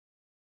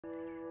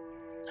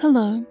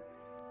Hello,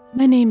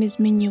 my name is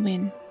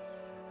Newin,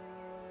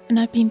 and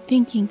I've been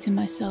thinking to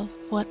myself,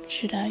 what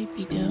should I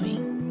be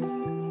doing?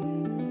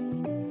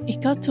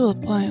 It got to a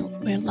point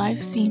where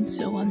life seemed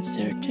so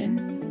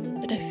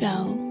uncertain that I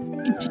fell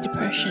into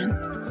depression.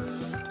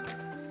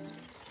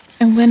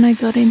 And when I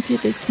got into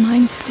this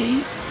mind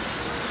state,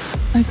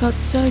 I got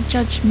so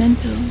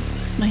judgmental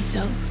of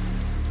myself,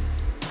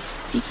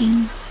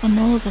 picking on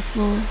all the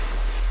flaws,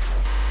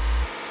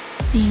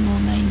 seeing all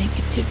my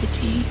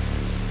negativity.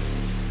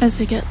 As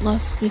I get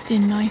lost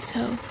within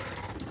myself,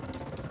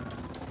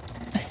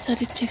 I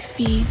started to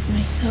feed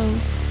myself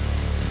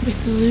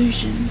with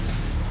illusions.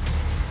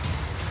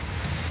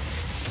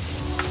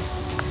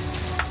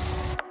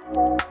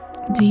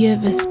 Do you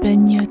ever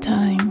spend your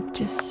time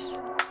just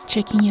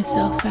checking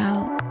yourself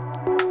out,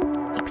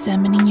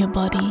 examining your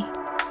body,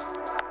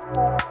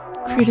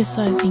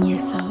 criticizing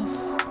yourself,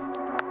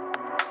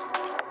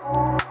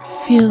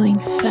 feeling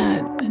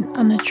fat and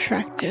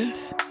unattractive,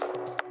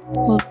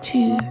 or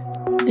too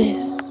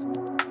this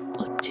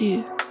or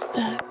too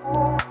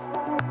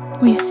that?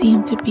 We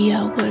seem to be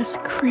our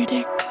worst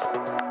critic.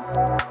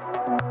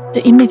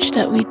 The image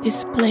that we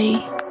display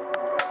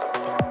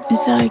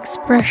is our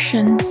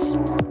expressions,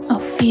 our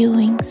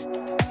feelings,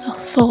 our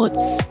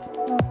thoughts.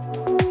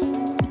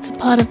 It's a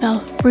part of our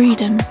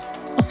freedom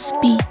of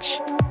speech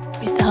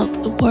without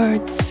the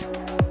words.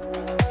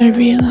 I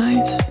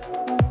realize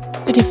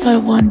that if I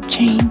want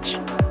change,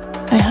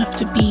 I have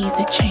to be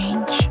the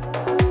change.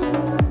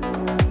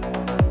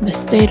 The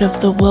state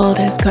of the world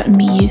has gotten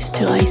me used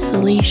to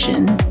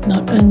isolation,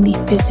 not only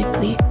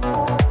physically,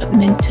 but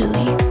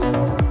mentally.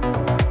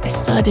 I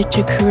started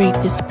to create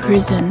this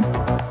prison.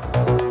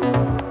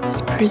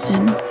 This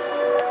prison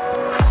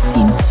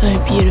seems so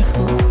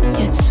beautiful,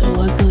 yet so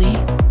ugly.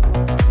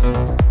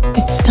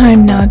 It's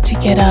time now to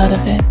get out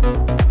of it.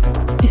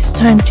 It's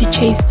time to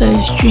chase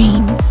those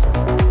dreams,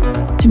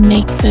 to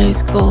make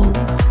those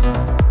goals,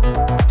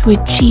 to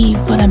achieve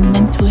what I'm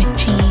meant to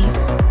achieve,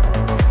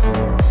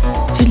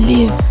 to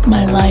live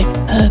my life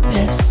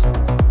purpose,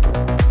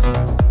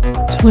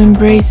 to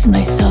embrace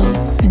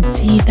myself and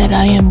see that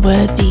I am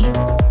worthy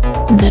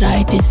and that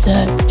I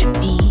deserve to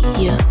be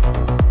here.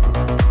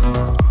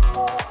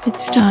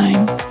 It's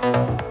time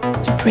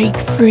to break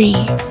free,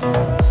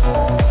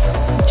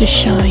 to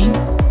shine.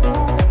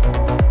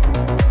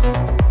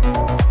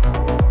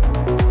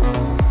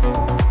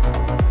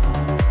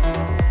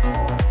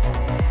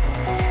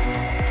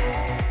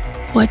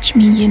 Watch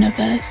me,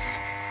 universe.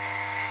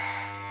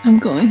 I'm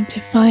going to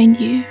find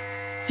you,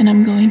 and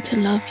I'm going to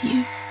love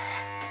you.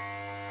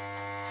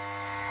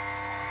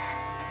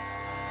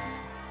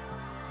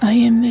 I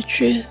am the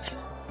truth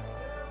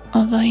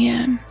of I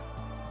am.